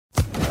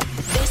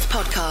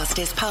podcast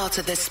is part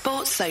of the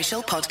Sports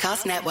Social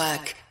Podcast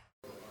Network.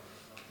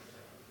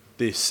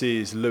 This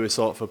is Lewis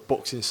Art for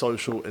Boxing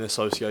Social in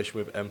association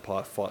with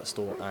Empire Fight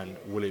Store and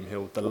William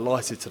Hill.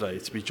 Delighted today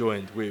to be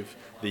joined with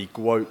the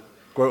GWOAT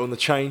on the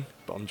chain,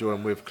 but I'm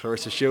joined with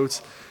Claressa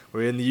Shields.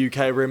 We're in the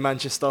UK, we're in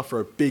Manchester for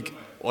a big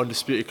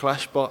undisputed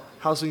clash, but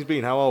how's things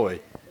been? How are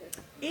we?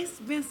 It's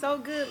been so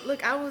good.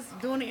 Look, I was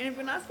doing the interview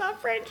and I saw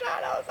friend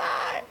John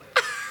outside.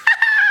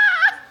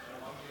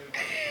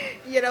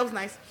 Yeah, that was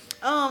nice.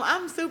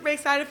 I'm super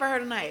excited for her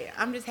tonight.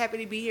 I'm just happy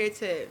to be here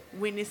to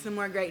witness some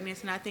more greatness,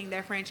 and I think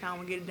that franchise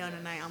will get it done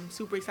tonight. I'm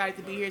super excited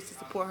to be here to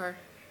support her.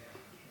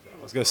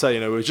 I was going to say,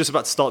 we were just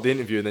about to start the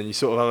interview, and then you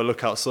sort of have a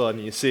look outside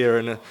and you see her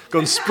and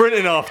gone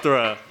sprinting after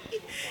her.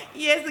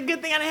 Yeah, it's a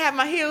good thing I didn't have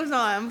my heels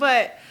on,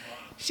 but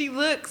she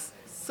looks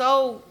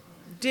so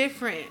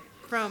different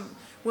from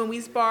when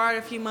we sparred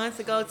a few months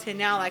ago to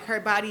now. Like,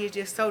 her body is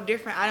just so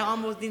different. I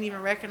almost didn't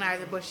even recognize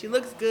her, but she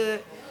looks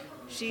good.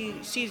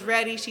 She's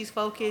ready, she's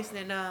focused,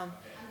 and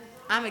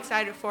I'm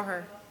excited for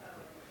her.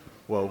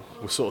 Well,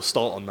 we'll sort of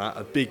start on that.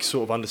 A big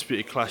sort of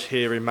undisputed clash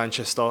here in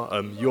Manchester.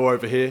 You're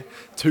over here.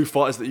 Two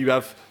fighters that you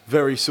have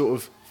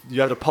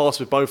you had a pass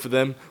with both of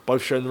them,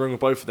 both sharing the ring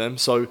with both of them.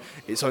 So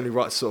it's only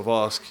right to sort of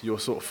ask your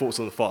sort of thoughts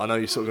on the fight. I know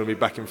you're sort of going to be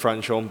back in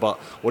Franchon, but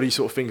what do you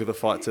sort of think of the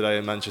fight today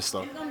in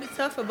Manchester? It's going to be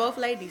tough for both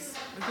ladies.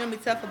 It's going to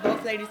be tough for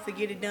both ladies to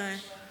get it done.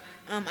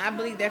 I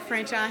believe that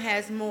Franchon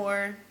has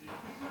more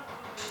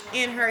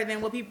in her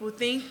than what people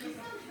think.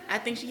 I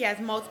think she has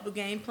multiple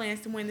game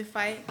plans to win the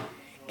fight,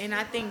 and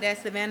I think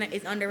that Savannah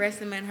is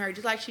underestimating her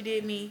just like she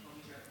did me,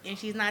 and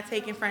she's not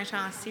taking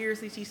Franchon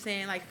seriously. She's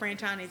saying, like,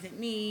 Franchon isn't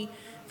me.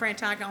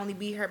 Franchon can only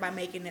beat her by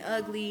making it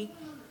ugly.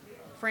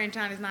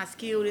 Franchon is not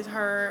skilled as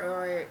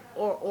her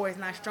or is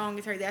not strong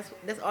as her.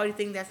 That's all the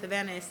things that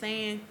Savannah is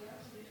saying,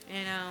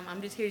 and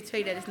I'm just here to tell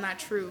you that it's not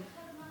true.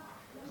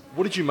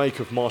 What did you make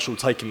of Marshall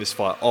taking this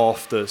fight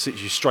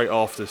straight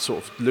after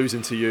sort of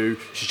losing to you?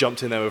 She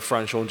jumped in there with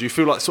Franchon. Do you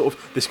feel like sort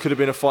of this could have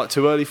been a fight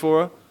too early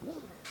for her?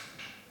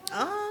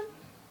 I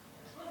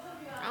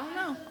don't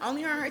know.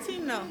 Only her and her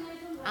team know.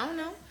 I don't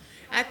know.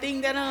 I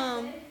think that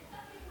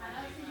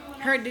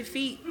her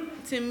defeat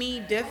to me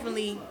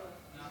definitely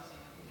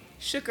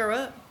shook her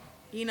up.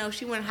 You know,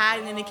 she went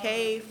hiding in the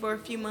cave for a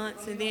few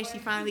months, and then she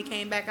finally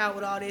came back out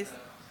with all this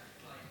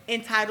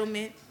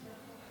entitlement.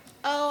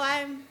 Oh,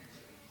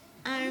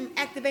 I'm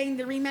activating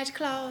the rematch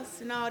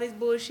clause and all this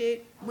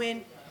bullshit,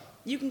 when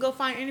you can go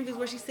find interviews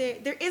where she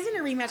said there isn't a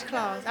rematch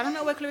clause. I don't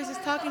know what Claressa's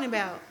talking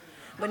about.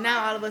 But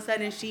now all of a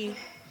sudden she,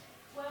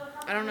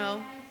 I don't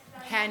know,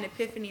 had an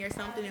epiphany or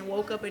something and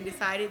woke up and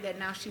decided that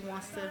now she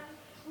wants to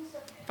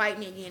fight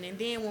me again. And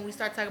then when we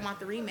start talking about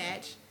the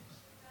rematch,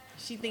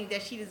 she thinks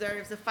that she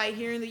deserves a fight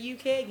here in the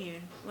UK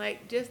again.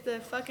 Like, just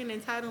the fucking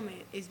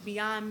entitlement is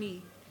beyond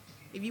me.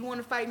 If you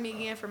want to fight me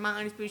again for my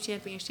Undisputed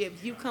Championship,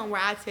 you come where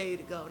I tell you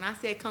to go. And I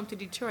said, come to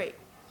Detroit.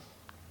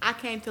 I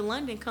came to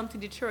London, come to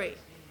Detroit.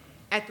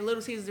 At the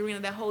Little Caesars Arena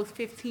that holds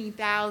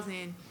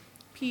 15,000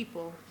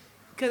 people.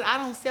 Because I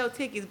don't sell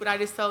tickets, but I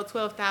just sold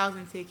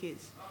 12,000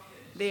 tickets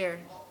there.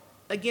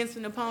 Against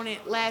an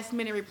opponent, last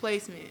minute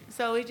replacement.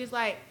 So it's just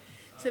like,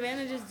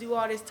 Savannah just do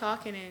all this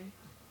talking, and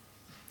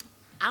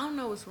I don't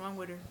know what's wrong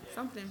with her.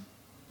 Something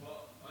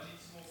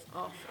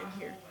off in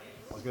here.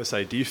 I was going to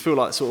say, do you feel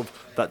like sort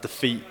of that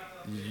defeat,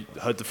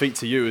 her defeat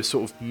to you is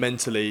sort of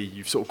mentally,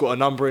 you've sort of got a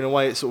number in a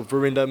way, it sort of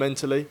ruined her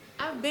mentally?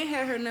 I've been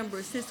had her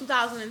number since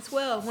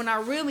 2012 when I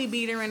really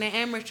beat her in the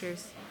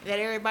amateurs that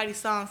everybody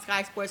saw on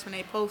Sky Sports when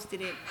they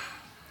posted it.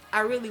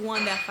 I really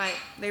won that fight.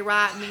 They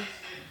robbed me.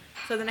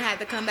 So then I had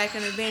to come back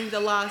and avenge the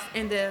loss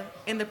in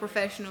the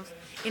professionals,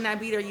 and I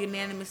beat her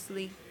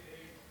unanimously.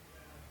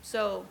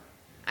 So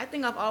I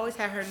think I've always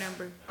had her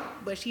number,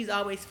 but she's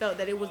always felt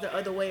that it was the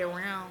other way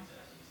around.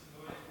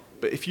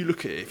 But if you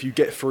look at it,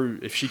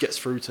 if she gets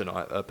through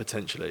tonight,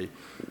 potentially,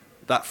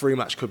 that free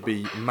match could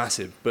be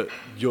massive. But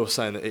you're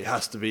saying that it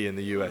has to be in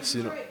the US,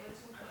 you know?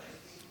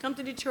 Come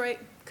to Detroit.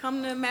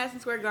 Come to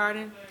Madison Square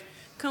Garden.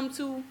 Come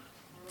to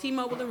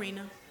T-Mobile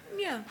Arena.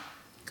 Yeah,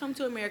 come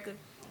to America.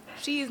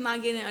 She is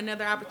not getting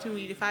another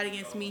opportunity to fight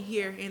against me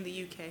here in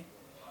the UK.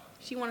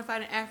 She want to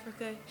fight in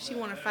Africa. She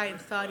want to fight in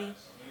Saudi,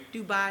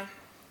 Dubai.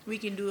 We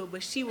can do it,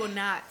 but she will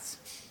not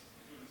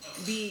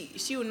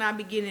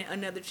be getting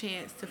another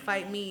chance to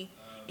fight me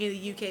in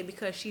the UK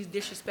because she's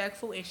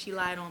disrespectful and she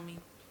lied on me,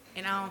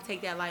 and I don't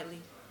take that lightly.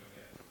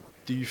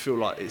 Do you feel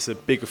like it's it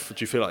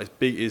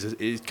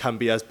can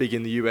be as big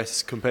in the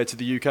US compared to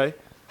the UK?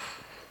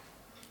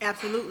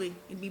 Absolutely,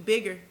 it'd be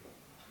bigger.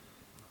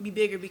 It'd be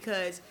bigger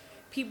because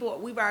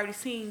we've already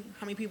seen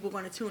how many people are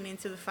going to tune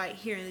into the fight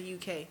here in the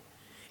UK.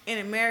 In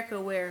America,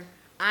 where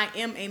I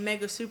am a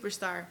mega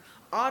superstar,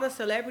 all the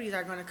celebrities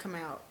are going to come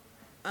out.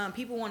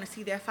 People want to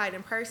see that fight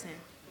in person,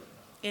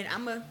 and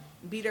I'm going to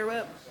beat her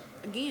up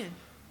again.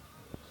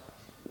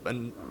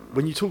 And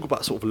when you talk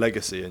about sort of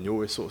legacy, and you're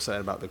always sort of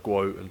saying about the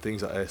GWOAT and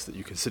things like this, that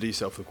you consider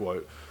yourself the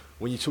GWOAT,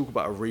 when you talk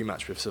about a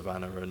rematch with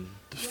Savannah and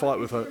the fight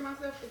with her... Do I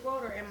consider myself the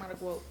GWOAT, or am I the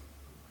GWOAT?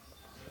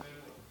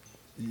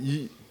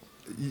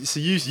 So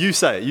you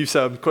say it. You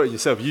say, I'm quoting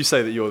yourself, you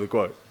say that you're the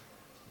GWOAT.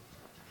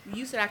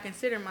 you said I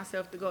consider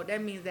myself the GOAT,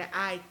 that means that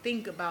I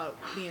think about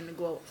being the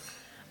GOAT.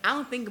 I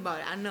don't think about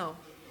it. I know.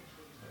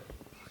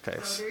 Okay.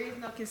 So there is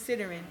no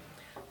considering.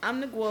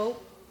 I'm the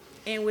GOAT,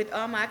 and with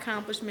all my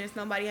accomplishments,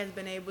 nobody has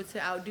been able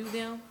to outdo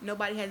them.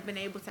 Nobody has been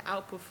able to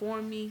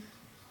outperform me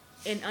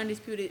in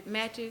undisputed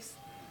matches.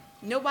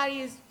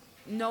 Nobody is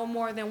no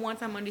more than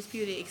one-time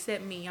undisputed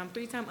except me. I'm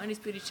 3-time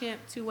undisputed champ,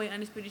 2-way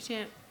undisputed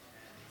champ.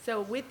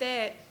 So with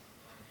that,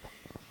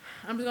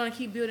 I'm just going to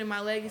keep building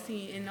my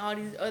legacy, and all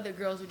these other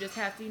girls will just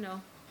have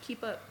to,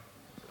 keep up.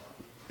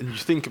 And you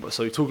think about,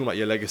 so you're talking about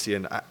your legacy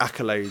and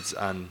accolades,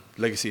 and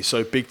legacy is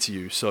so big to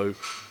you. So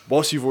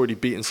whilst you've already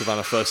beaten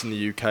Savannah first in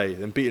the UK,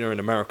 then beating her in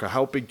America,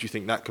 how big do you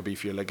think that could be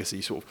for your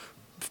legacy, sort of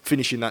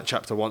finishing that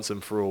chapter once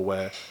and for all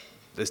where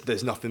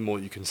there's nothing more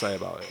you can say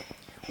about it?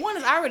 One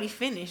is already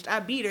finished. I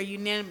beat her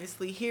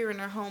unanimously here in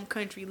her home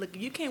country. Look,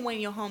 if you can't win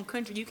in your home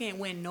country, you can't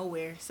win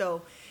nowhere.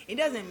 So it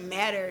doesn't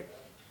matter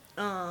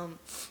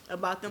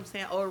about them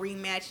saying,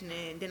 rematch,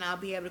 and then I'll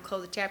be able to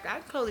close the chapter. I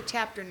can close the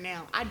chapter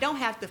now. I don't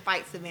have to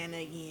fight Savannah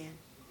again,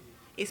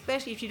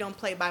 especially if she don't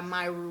play by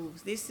my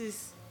rules. This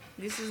is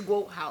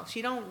GOAT house.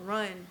 She don't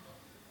run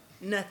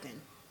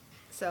nothing.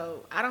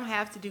 So I don't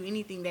have to do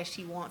anything that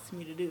she wants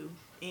me to do.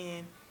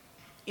 And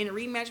in a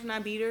rematch when I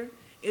beat her,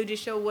 it'll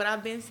just show what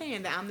I've been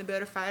saying, that I'm the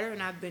better fighter,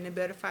 and I've been a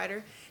better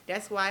fighter.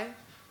 That's why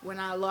when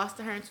I lost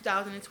to her in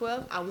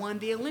 2012, I won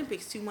the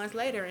Olympics 2 months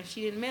later, and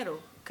she didn't medal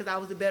because I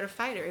was a better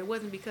fighter. It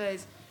wasn't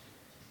because,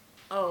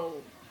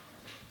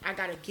 I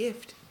got a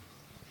gift.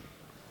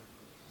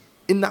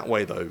 In that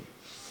way, though,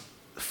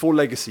 for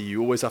legacy,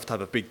 you always have to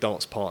have a big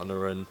dance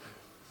partner, and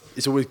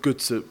it's always good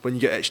to, when you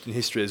get etched in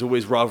history, there's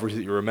always rivalries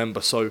that you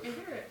remember. So, Is there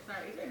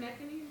a neck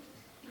in here?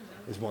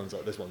 There's one's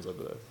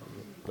over there,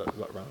 right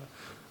around there.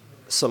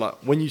 So, like,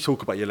 when you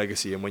talk about your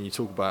legacy and when you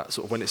talk about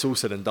sort of when it's all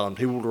said and done,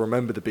 people will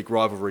remember the big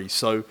rivalry.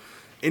 So,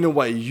 in a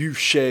way, you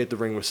shared the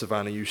ring with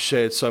Savannah. You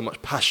shared so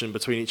much passion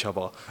between each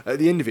other. At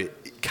the end of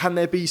it, can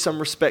there be some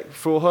respect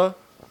for her?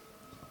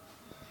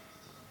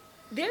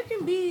 There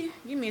can be.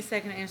 Give me a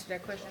second to answer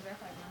that question. I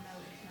got like my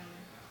nose is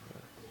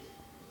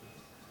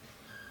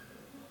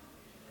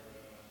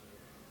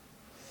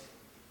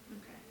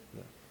running. Okay.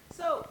 Yeah.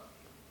 So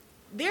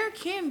there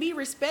can be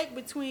respect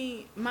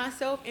between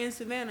myself and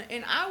Savannah,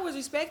 and I was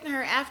respecting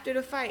her after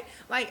the fight.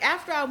 Like,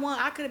 after I won,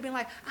 I could have been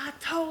like, I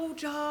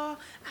told y'all,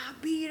 I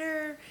beat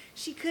her.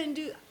 She couldn't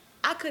do.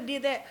 I could have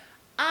did that.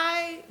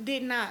 I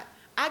did not.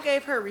 I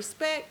gave her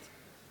respect.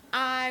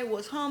 I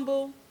was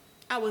humble.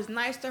 I was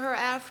nice to her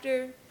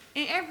after,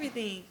 and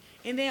everything.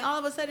 And then all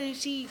of a sudden,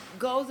 she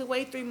goes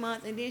away 3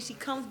 months, and then she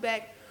comes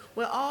back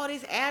with all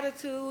this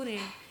attitude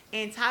and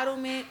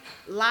entitlement,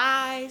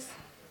 lies,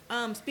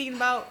 speaking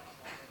about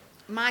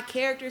my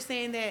character,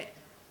 saying that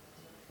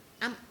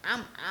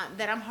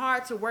I'm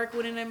hard to work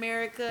with in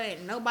America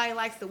and nobody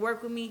likes to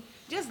work with me.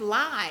 Just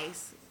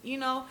lies,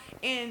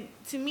 And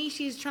to me,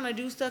 she's trying to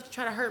do stuff to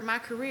try to hurt my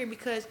career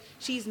because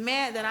she's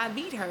mad that I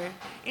beat her.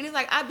 And it's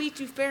like, I beat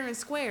you fair and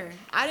square.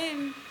 I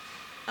didn't.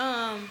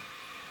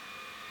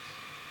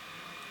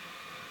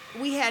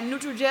 We had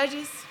neutral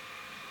judges.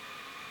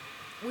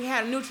 We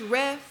had a neutral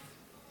ref.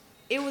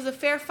 It was a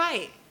fair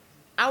fight.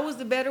 I was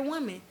the better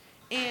woman.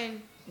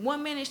 And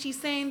 1 minute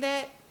she's saying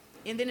that,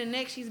 and then the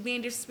next she's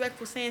being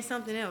disrespectful, saying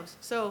something else.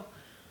 So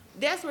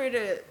that's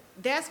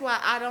why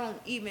I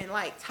don't even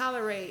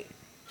tolerate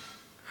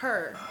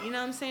her. You know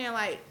what I'm saying?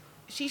 Like,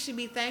 she should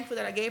be thankful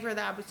that I gave her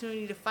the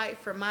opportunity to fight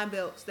for my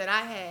belts that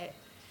I had,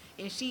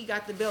 and she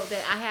got the belt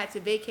that I had to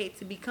vacate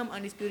to become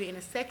undisputed in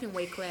a second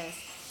weight class.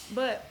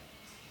 But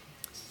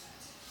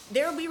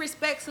there will be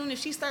respect soon as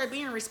she starts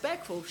being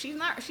respectful. She's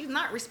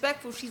not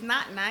respectful. She's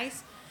not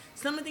nice.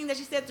 Some of the things that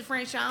she said to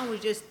Franchon was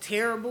just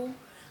terrible.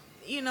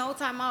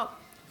 Talking about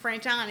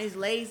Franchon is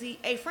lazy.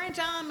 Hey,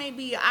 Franchon may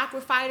be an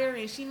awkward fighter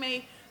and she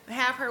may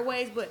have her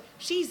ways, but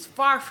she's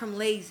far from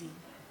lazy.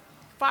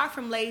 Far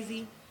from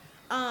lazy.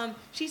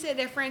 She said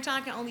that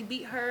Franchon can only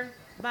beat her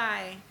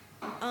by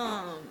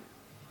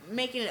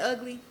making it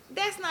ugly.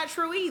 That's not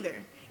true either.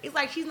 It's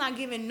like she's not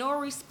giving no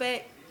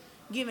respect,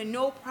 giving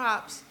no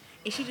props,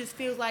 and she just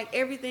feels like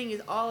everything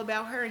is all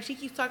about her. And she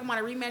keeps talking about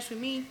a rematch with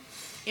me,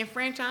 and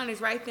Franchon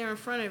is right there in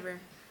front of her.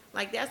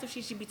 Like, that's what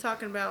she should be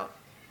talking about.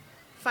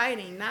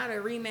 Fighting, not a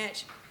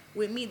rematch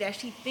with me that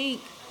she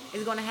think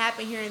is going to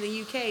happen here in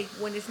the UK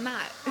when it's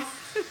not.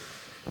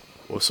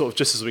 Well, sort of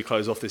just as we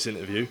close off this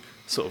interview,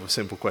 sort of a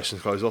simple question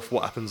to close off.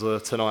 What happens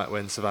tonight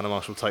when Savannah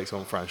Marshall takes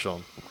on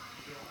Franchon?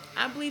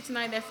 I believe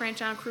tonight that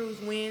Franchon Cruz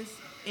wins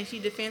and she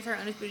defends her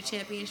undisputed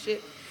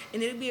championship,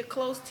 and it'll be a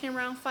close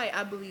 10-round fight,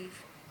 I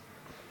believe.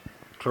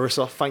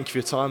 Claressa, thank you for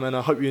your time, and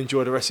I hope you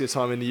enjoy the rest of your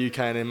time in the UK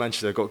and in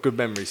Manchester. I've got good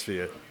memories for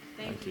you.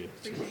 Thank you.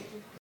 Appreciate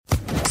you.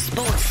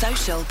 Sports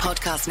Social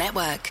Podcast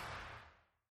Network.